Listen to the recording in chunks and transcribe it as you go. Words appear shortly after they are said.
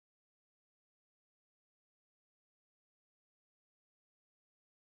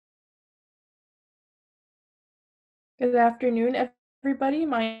Good afternoon, everybody.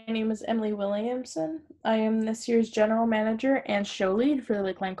 My name is Emily Williamson. I am this year's General Manager and Show Lead for the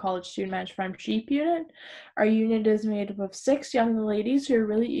Lakeland College Student Managed Farm Sheep Unit. Our unit is made up of 6 young ladies who are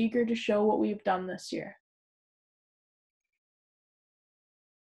really eager to show what we've done this year.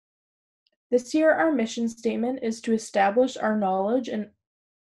 This year, our mission statement is to establish our knowledge and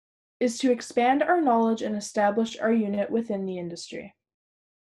is to expand our knowledge and establish our unit within the industry.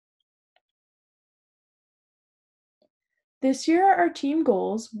 This year, our team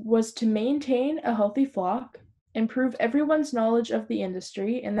goals was to maintain a healthy flock, improve everyone's knowledge of the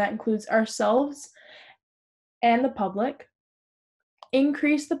industry, and that includes ourselves and the public,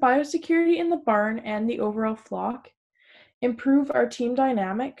 increase the biosecurity in the barn and the overall flock, improve our team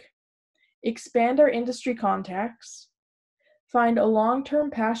dynamic, expand our industry contacts, find a long-term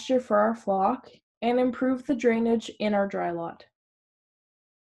pasture for our flock, and improve the drainage in our dry lot.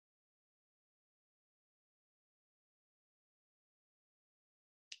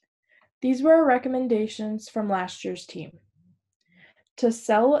 These were our recommendations from last year's team. To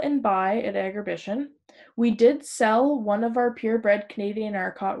sell and buy at Agribition, we did sell one of our purebred Canadian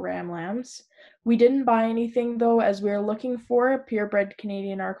Arcot ram lambs. We didn't buy anything though, as we were looking for a purebred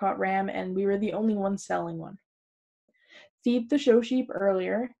Canadian Arcot ram and we were the only ones selling one. Feed the show sheep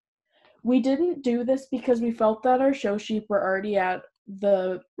earlier. We didn't do this because we felt that our show sheep were already at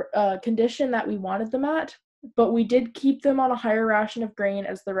the condition that we wanted them at, but we did keep them on a higher ration of grain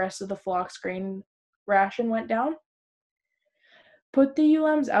as the rest of the flock's grain ration went down. Put the ewe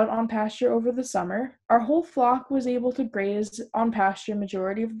lambs out on pasture over the summer. Our whole flock was able to graze on pasture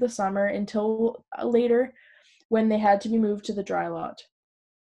majority of the summer until later when they had to be moved to the dry lot.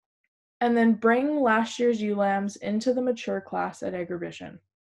 And then bring last year's ewe lambs into the mature class at Agribition.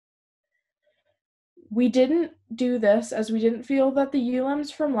 We didn't do this as we didn't feel that the ewe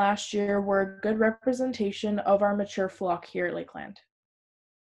lambs from last year were a good representation of our mature flock here at Lakeland.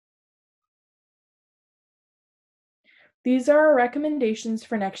 These are our recommendations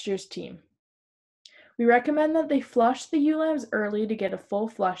for next year's team. We recommend that they flush the ewe lambs early to get a full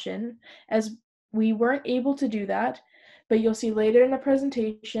flush in, as we weren't able to do that, but you'll see later in the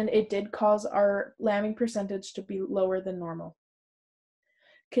presentation it did cause our lambing percentage to be lower than normal.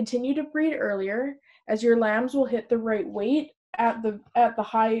 Continue to breed earlier, as your lambs will hit the right weight at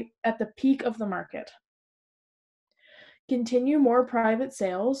the peak of the market. Continue more private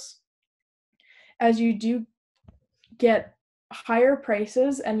sales, as you do get higher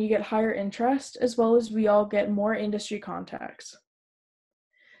prices and you get higher interest, as well as we all get more industry contacts.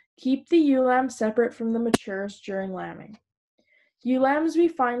 Keep the ewe lambs separate from the matures during lambing. Ewe lambs we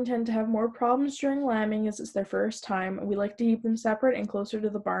find tend to have more problems during lambing as it's their first time, and we like to keep them separate and closer to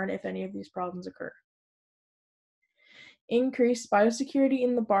the barn if any of these problems occur. Increase biosecurity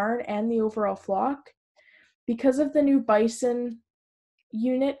in the barn and the overall flock. Because of the new bison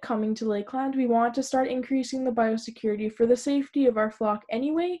unit coming to Lakeland, we want to start increasing the biosecurity for the safety of our flock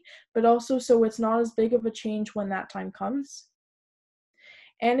anyway, but also so it's not as big of a change when that time comes.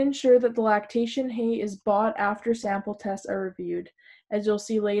 And ensure that the lactation hay is bought after sample tests are reviewed, as you'll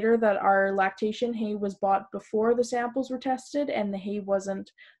see later that our lactation hay was bought before the samples were tested and the hay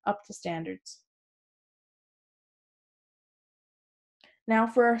wasn't up to standards. Now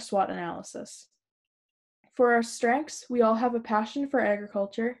for our SWOT analysis. For our strengths, we all have a passion for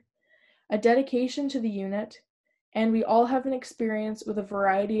agriculture, a dedication to the unit, and we all have an experience with a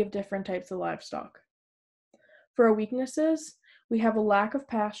variety of different types of livestock. For our weaknesses, we have a lack of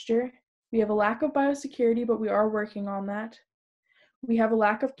pasture, we have a lack of biosecurity, but we are working on that. We have a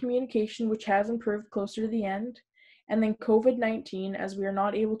lack of communication, which has improved closer to the end, and then COVID-19, as we are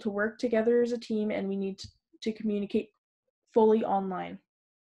not able to work together as a team and we need to communicate fully online.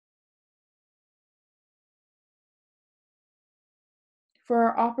 For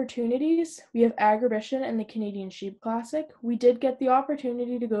our opportunities, we have Agribition and the Canadian Sheep Classic. We did get the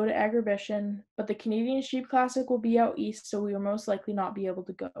opportunity to go to Agribition, but the Canadian Sheep Classic will be out east, so we will most likely not be able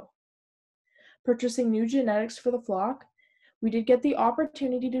to go. Purchasing new genetics for the flock. We did get the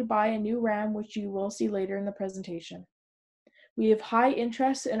opportunity to buy a new ram, which you will see later in the presentation. We have high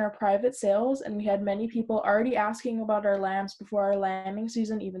interest in our private sales, and we had many people already asking about our lambs before our lambing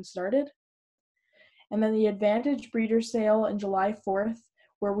season even started. And then the Advantage Breeder Sale on July 4th,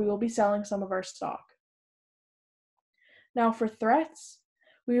 where we will be selling some of our stock. Now for threats,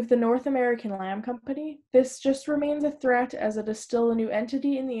 we have the North American Lamb Company. This just remains a threat as it is still a new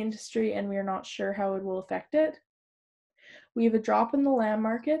entity in the industry and we are not sure how it will affect it. We have a drop in the lamb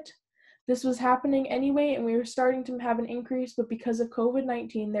market. This was happening anyway and we were starting to have an increase, but because of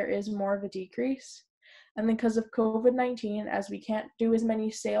COVID-19, there is more of a decrease. And because of COVID-19, as we can't do as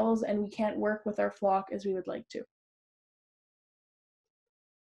many sales and we can't work with our flock as we would like to.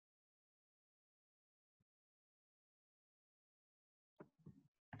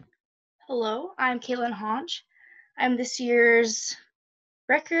 Hello, I'm Caitlin Honch. I'm this year's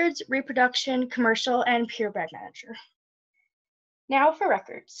Records, Reproduction, Commercial, and Purebred Manager. Now for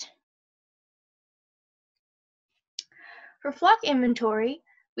records. For flock inventory,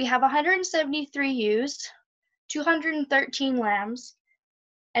 we have 173 ewes, 213 lambs,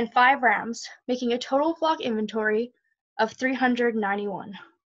 and 5 rams, making a total flock inventory of 391.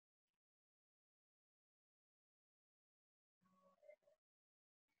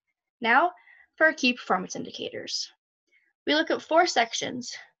 Now for our key performance indicators. We look at 4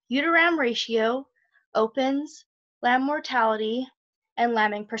 sections: ewe to ram ratio, opens, lamb mortality, and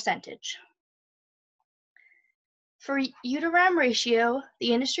lambing percentage. For ewe to ram ratio,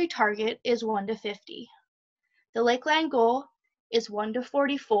 the industry target is 1 to 50. The Lakeland goal is 1 to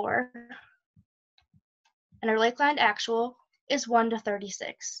 44, and our Lakeland actual is 1 to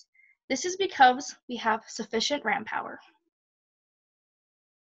 36. This is because we have sufficient ram power.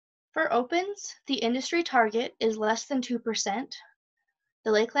 For opens, the industry target is less than 2%.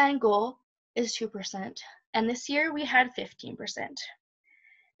 The Lakeland goal is 2%, and this year we had 15%.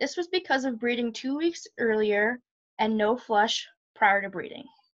 This was because of breeding 2 weeks earlier and no flush prior to breeding.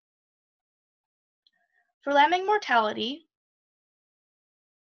 For lambing mortality,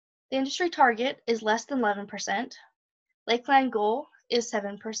 the industry target is less than 11%, Lakeland goal is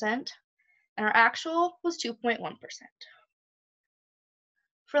 7%, and our actual was 2.1%.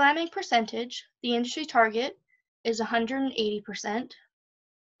 For lambing percentage, the industry target is 180%,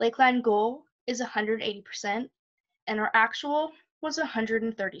 Lakeland goal is 180%, and our actual was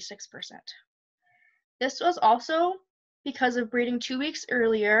 136%. This was also because of breeding 2 weeks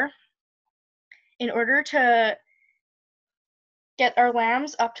earlier in order to get our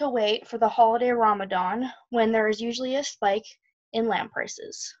lambs up to weight for the holiday Ramadan, when there is usually a spike in lamb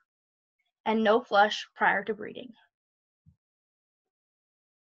prices, and no flush prior to breeding.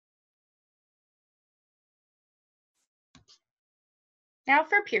 Now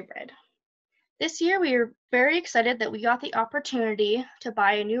for purebred. This year we are very excited that we got the opportunity to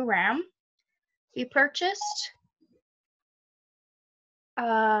buy a new ram. We purchased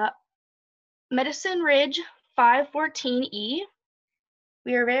Medicine Ridge 514E.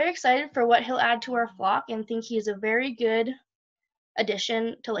 We are very excited for what he'll add to our flock and think he is a very good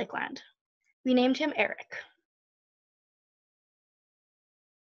addition to Lakeland. We named him Eric.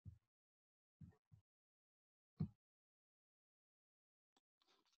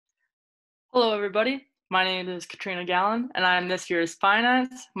 Hello, everybody. My name is Katrina Gallen, and I am this year's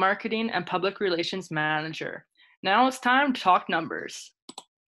Finance, Marketing, and Public Relations Manager. Now it's time to talk numbers.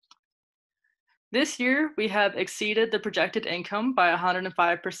 This year, we have exceeded the projected income by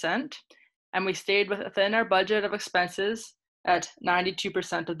 105%, and we stayed within our budget of expenses at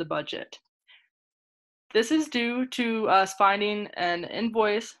 92% of the budget. This is due to us finding an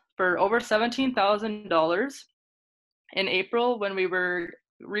invoice for over $17,000 in April when we were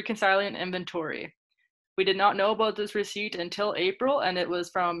reconciling inventory. We did not know about this receipt until April, and it was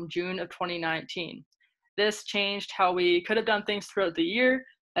from June of 2019. This changed how we could have done things throughout the year,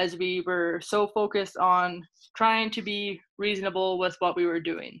 as we were so focused on trying to be reasonable with what we were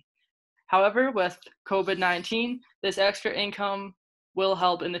doing. However, with COVID-19, this extra income will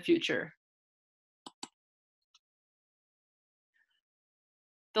help in the future.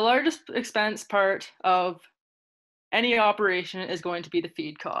 The largest expense part of any operation is going to be the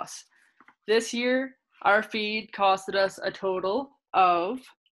feed costs. This year, our feed costed us a total of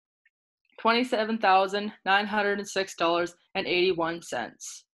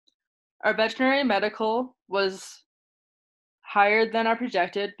 $27,906.81. Our veterinary medical was higher than our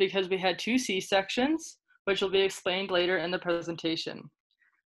projected because we had 2 C-sections, which will be explained later in the presentation.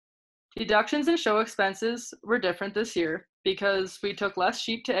 Deductions and show expenses were different this year because we took less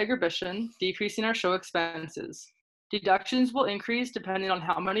sheep to exhibition, decreasing our show expenses. Deductions will increase depending on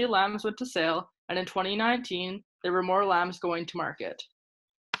how many lambs went to sale, and in 2019, there were more lambs going to market.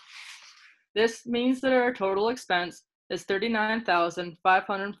 This means that our total expense is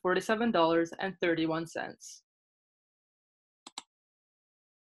 $39,547.31.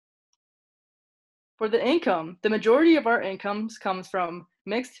 For the income, the majority of our incomes comes from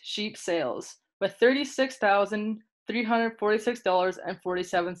mixed sheep sales, with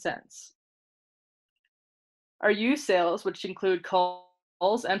 $36,346.47. Our ewe sales, which include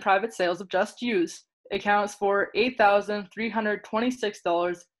culls and private sales of just ewes, accounts for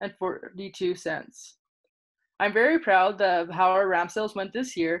 $8,326.42. I'm very proud of how our ram sales went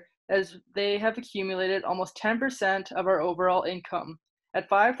this year, as they have accumulated almost 10% of our overall income at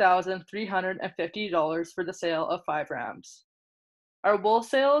 $5,350 for the sale of 5 rams. Our wool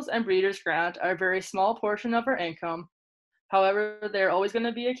sales and breeders grant are a very small portion of our income. However, they're always going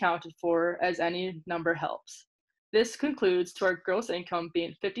to be accounted for as any number helps. This concludes to our gross income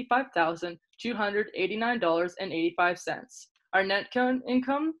being $55,289.85. Our net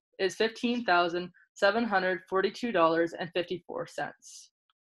income is $15,742.54.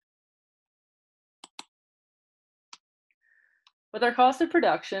 With our cost of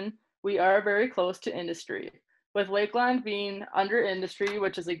production, we are very close to industry, with Lakeland being under industry,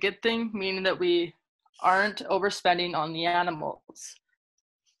 which is a good thing, meaning that we aren't overspending on the animals.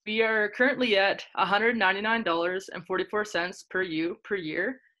 We are currently at $199.44 per ewe per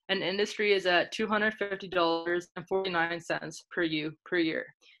year, and industry is at $250.49 per ewe per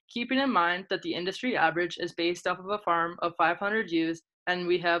year. Keeping in mind that the industry average is based off of a farm of 500 ewes, and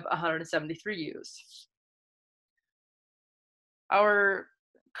we have 173 ewes. Our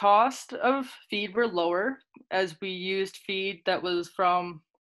cost of feed were lower as we used feed that was from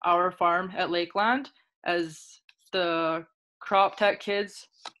our farm at Lakeland, as the crop tech kids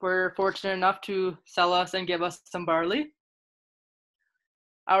were fortunate enough to sell us and give us some barley.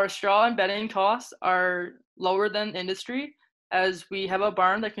 Our straw and bedding costs are lower than industry, as we have a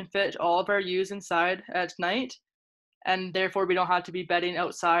barn that can fit all of our ewes inside at night, and therefore we don't have to be bedding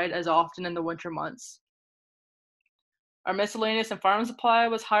outside as often in the winter months. Our miscellaneous and farm supply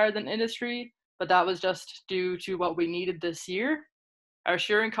was higher than industry, but that was just due to what we needed this year. Our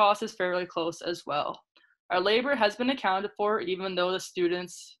shearing cost is fairly close as well. Our labor has been accounted for, even though the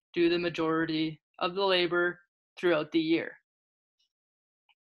students do the majority of the labor throughout the year.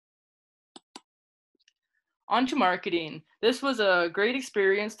 On to marketing. This was a great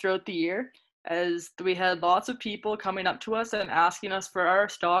experience throughout the year, as we had lots of people coming up to us and asking us for our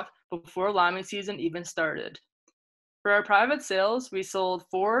stock before lambing season even started. For our private sales, we sold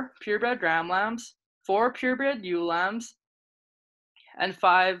 4 purebred ram lambs, 4 purebred ewe lambs, and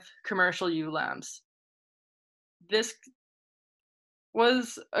 5 commercial ewe lambs. This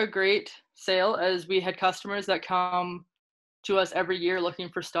was a great sale, as we had customers that come to us every year looking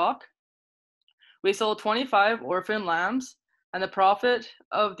for stock. We sold 25 orphan lambs, and the profit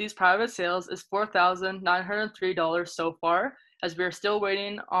of these private sales is $4,903 so far, as we are still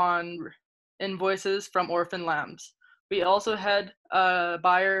waiting on invoices from orphan lambs. We also had a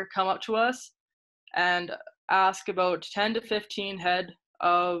buyer come up to us and ask about 10 to 15 head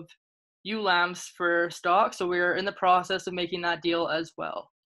of ewe lambs for stock, so we're in the process of making that deal as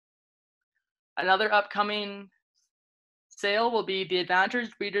well. Another upcoming sale will be the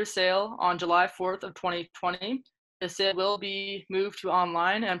Advantage Breeder Sale on July 4th of 2020. The sale will be moved to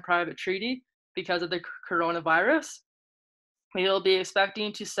online and private treaty because of the coronavirus. We will be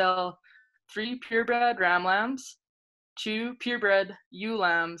expecting to sell 3 purebred ram lambs, 2 purebred ewe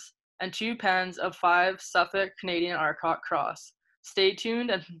lambs, and 2 pens of 5 Suffolk Canadian Arcot Cross. Stay tuned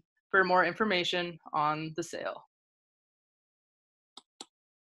for more information on the sale.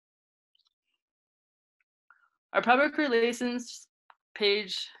 Our public relations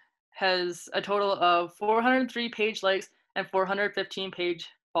page has a total of 403 page likes and 415 page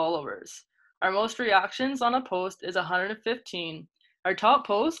followers. Our most reactions on a post is 115. Our top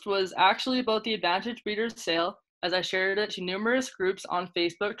post was actually about the Advantage Breeders Sale, as I shared it to numerous groups on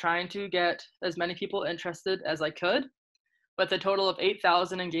Facebook trying to get as many people interested as I could, with a total of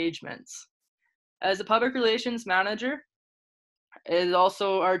 8,000 engagements. As a public relations manager, it is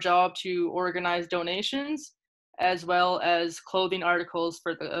also our job to organize donations as well as clothing articles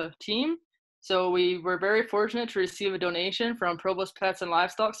for the team. So we were very fortunate to receive a donation from Provost Pets and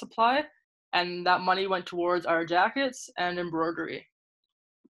Livestock Supply, and that money went towards our jackets and embroidery.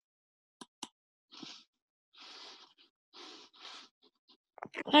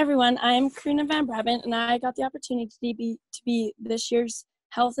 Hi everyone, I'm Karina Van Brabant, and I got the opportunity to be this year's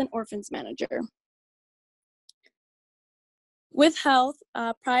Health and Orphans Manager. With health,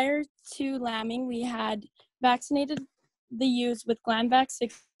 prior to lambing, we had vaccinated the ewes with Glanvax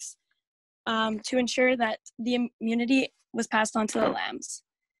 6 to ensure that the immunity was passed on to the lambs.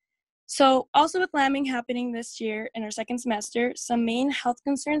 So also with lambing happening this year in our second semester, some main health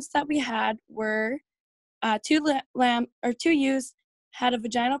concerns that we had were 2 ewes had a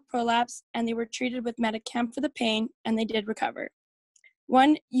vaginal prolapse, and they were treated with Metacam for the pain, and they did recover.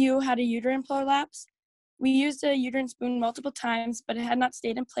 1 ewe had a uterine prolapse. We used a uterine spoon multiple times, but it had not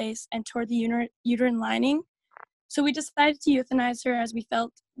stayed in place and tore the uterine lining. So we decided to euthanize her, as we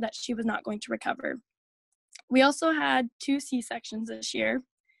felt that she was not going to recover. We also had 2 C-sections this year,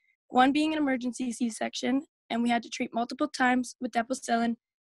 one being an emergency C-section, and we had to treat multiple times with Depo-Cillin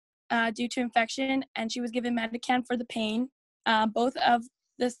due to infection, and she was given Metacam for the pain. Both of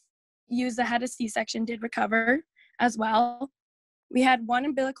the ewes that had a C-section did recover as well. We had 1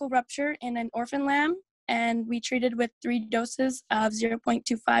 umbilical rupture in an orphan lamb, and we treated with 3 doses of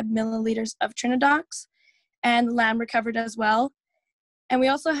 0.25 milliliters of Trinidox, and the lamb recovered as well. And we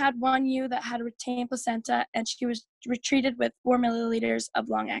also had one ewe that had a retained placenta, and she was treated with 4 milliliters of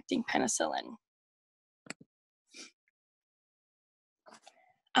long-acting penicillin.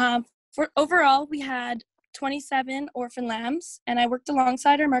 For overall, we had 27 orphan lambs, and I worked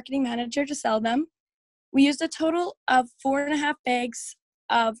alongside our marketing manager to sell them. We used a total of 4.5 bags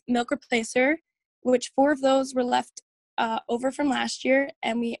of milk replacer, which 4 of those were left over from last year,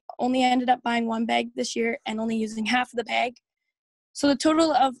 and we only ended up buying 1 bag this year and only using half of the bag. So the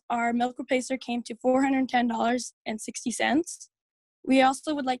total of our milk replacer came to $410.60. We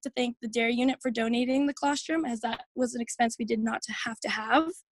also would like to thank the dairy unit for donating the colostrum, as that was an expense we did not have to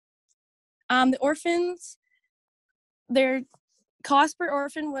have. The orphans, their cost per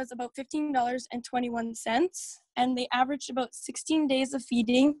orphan was about $15.21, and they averaged about 16 days of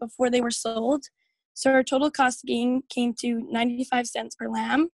feeding before they were sold. So our total cost gain came to 95 cents per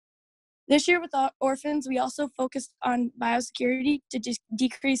lamb. This year with orphans, we also focused on biosecurity to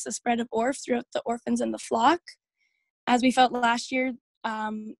decrease the spread of orphs throughout the orphans and the flock. As we felt last year,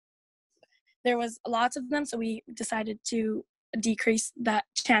 there was lots of them, so we decided to decrease that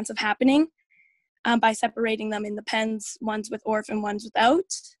chance of happening by separating them in the pens, ones with orph and ones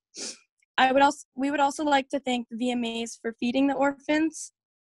without. We would also like to thank the VMAs for feeding the orphans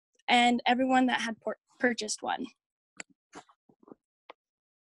and everyone that had purchased one.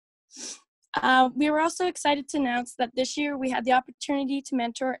 We were also excited to announce that this year we had the opportunity to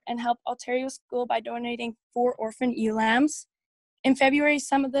mentor and help Ontario School by donating 4 orphan ewe lambs. In February,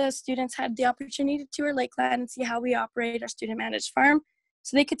 some of the students had the opportunity to tour Lakeland and see how we operate our student-managed farm,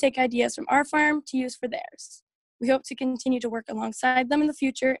 so they could take ideas from our farm to use for theirs. We hope to continue to work alongside them in the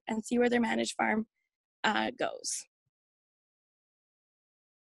future and see where their managed farm goes.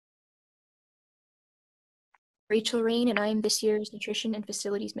 Rachel Rain, and I am this year's Nutrition and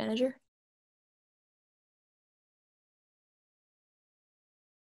Facilities Manager.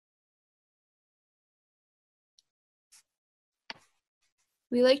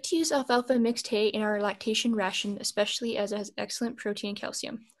 We like to use alfalfa mixed hay in our lactation ration, especially as it has excellent protein and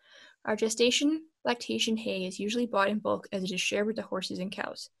calcium. Our gestation lactation hay is usually bought in bulk as it is shared with the horses and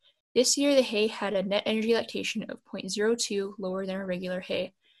cows. This year, the hay had a net energy lactation of 0.02 lower than our regular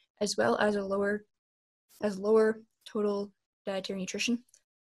hay, as well as lower total dietary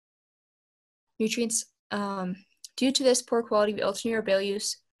nutrients. Due to this poor quality, we alternate our bale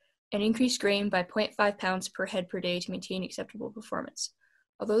use and increase grain by 0.5 pounds per head per day to maintain acceptable performance.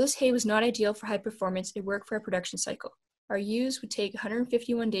 Although this hay was not ideal for high performance, it worked for our production cycle. Our ewes would take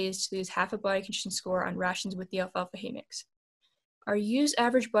 151 days to lose half a body condition score on rations with the alfalfa hay mix. Our ewes'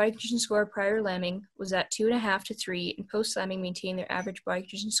 average body condition score prior to lambing was at 2.5 to 3, and post-lambing maintained their average body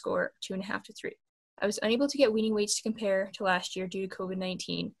condition score of 2.5 to 3. I was unable to get weaning weights to compare to last year due to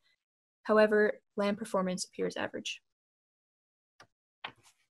COVID-19. However, lamb performance appears average.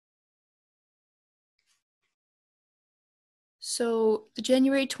 So the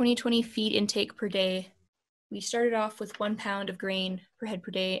January 2020 feed intake per day, we started off with 1 pound of grain per head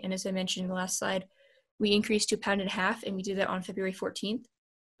per day, and as I mentioned in the last slide, we increased to 1.5 pounds, and we did that on February 14th.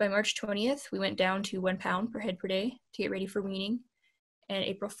 By March 20th, we went down to 1 pound per head per day to get ready for weaning, and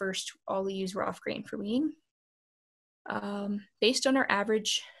April 1st, all the ewes were off grain for weaning. Based on our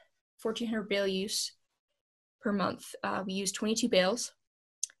average 1,400 bale use per month, we used 22 bales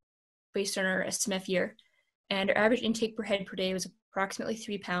based on our SMF year, and our average intake per head per day was approximately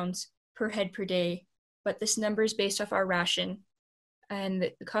 3 pounds per head per day, but this number is based off our ration, and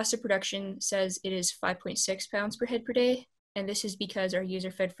the cost of production says it is 5.6 pounds per head per day, and this is because our ewes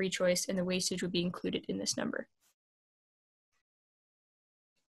are fed free choice and the wastage would be included in this number.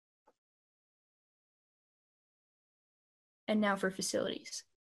 And now for facilities.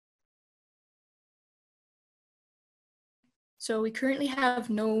 So we currently have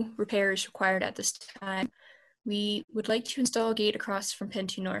no repairs required at this time. We would like to install a gate across from Pen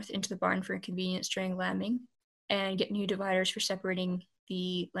 2 North into the barn for convenience during lambing, and get new dividers for separating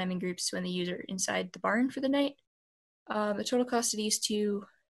the lambing groups when the ewes are inside the barn for the night. The total cost of these two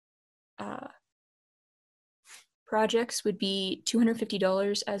projects would be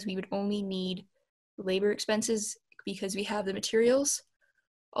 $250, as we would only need labor expenses because we have the materials.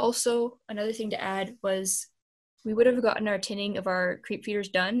 Also, another thing to add was we would have gotten our tinning of our creep feeders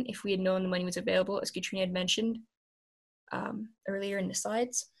done if we had known the money was available, as Katrina had mentioned earlier in the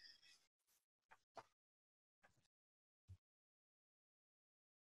slides.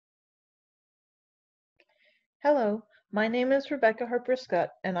 Hello, my name is Rebecca Harper-Scott,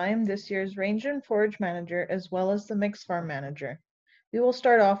 and I am this year's Range and Forage Manager as well as the Mixed Farm Manager. We will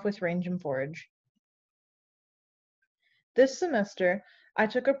start off with Range and Forage. This semester, I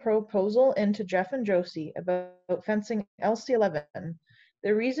took a proposal into Jeff and Josie about fencing LC11.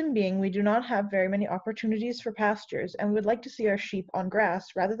 The reason being we do not have very many opportunities for pastures and would like to see our sheep on grass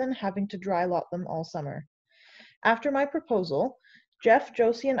rather than having to dry lot them all summer. After my proposal, Jeff,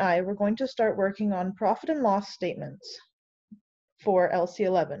 Josie, and I were going to start working on profit and loss statements for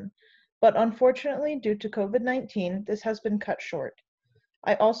LC11, but unfortunately, due to COVID-19, this has been cut short.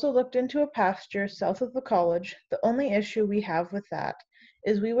 I also looked into a pasture south of the college. The only issue we have with that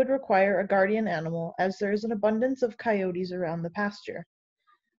is we would require a guardian animal as there is an abundance of coyotes around the pasture.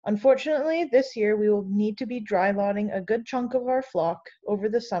 Unfortunately, this year we will need to be dry lotting a good chunk of our flock over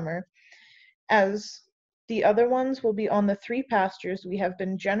the summer, as the other ones will be on the 3 pastures we have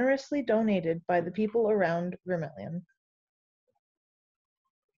been generously donated by the people around Vermilion.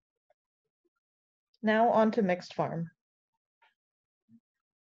 Now on to mixed farm.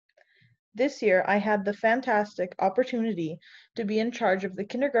 This year, I had the fantastic opportunity to be in charge of the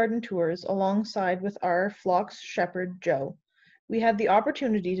kindergarten tours alongside with our flock's shepherd, Joe. We had the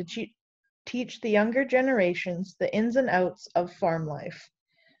opportunity to teach the younger generations the ins and outs of farm life.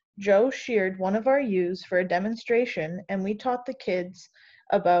 Joe sheared one of our ewes for a demonstration, and we taught the kids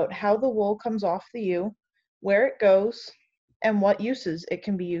about how the wool comes off the ewe, where it goes, and what uses it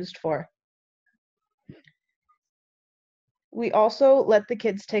can be used for. We also let the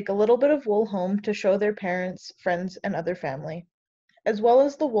kids take a little bit of wool home to show their parents, friends, and other family. As well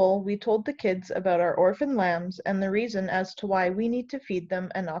as the wool, we told the kids about our orphan lambs and the reason as to why we need to feed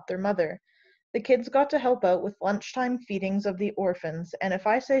them and not their mother. The kids got to help out with lunchtime feedings of the orphans, and if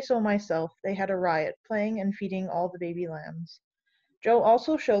I say so myself, they had a riot playing and feeding all the baby lambs. Joe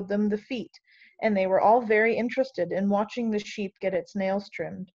also showed them the feet, and they were all very interested in watching the sheep get its nails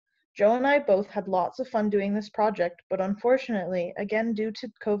trimmed. Joe and I both had lots of fun doing this project, but unfortunately, again due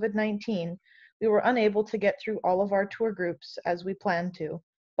to COVID-19, we were unable to get through all of our tour groups as we planned to.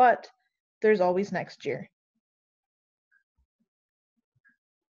 But there's always next year.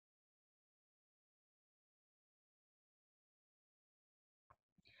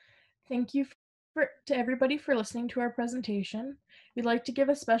 Thank you to everybody for listening to our presentation. We'd like to give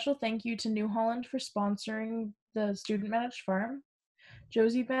a special thank you to New Holland for sponsoring the Student Managed Farm,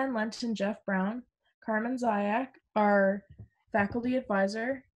 Josie Van Lent and Jeff Brown, Carmen Zayak, our faculty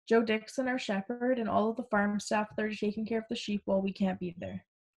advisor, Joe Dixon, our shepherd, and all of the farm staff that are taking care of the sheep while we can't be there.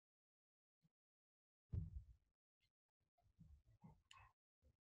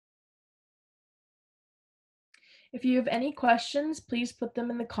 If you have any questions, please put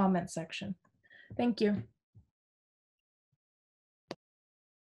them in the comment section. Thank you.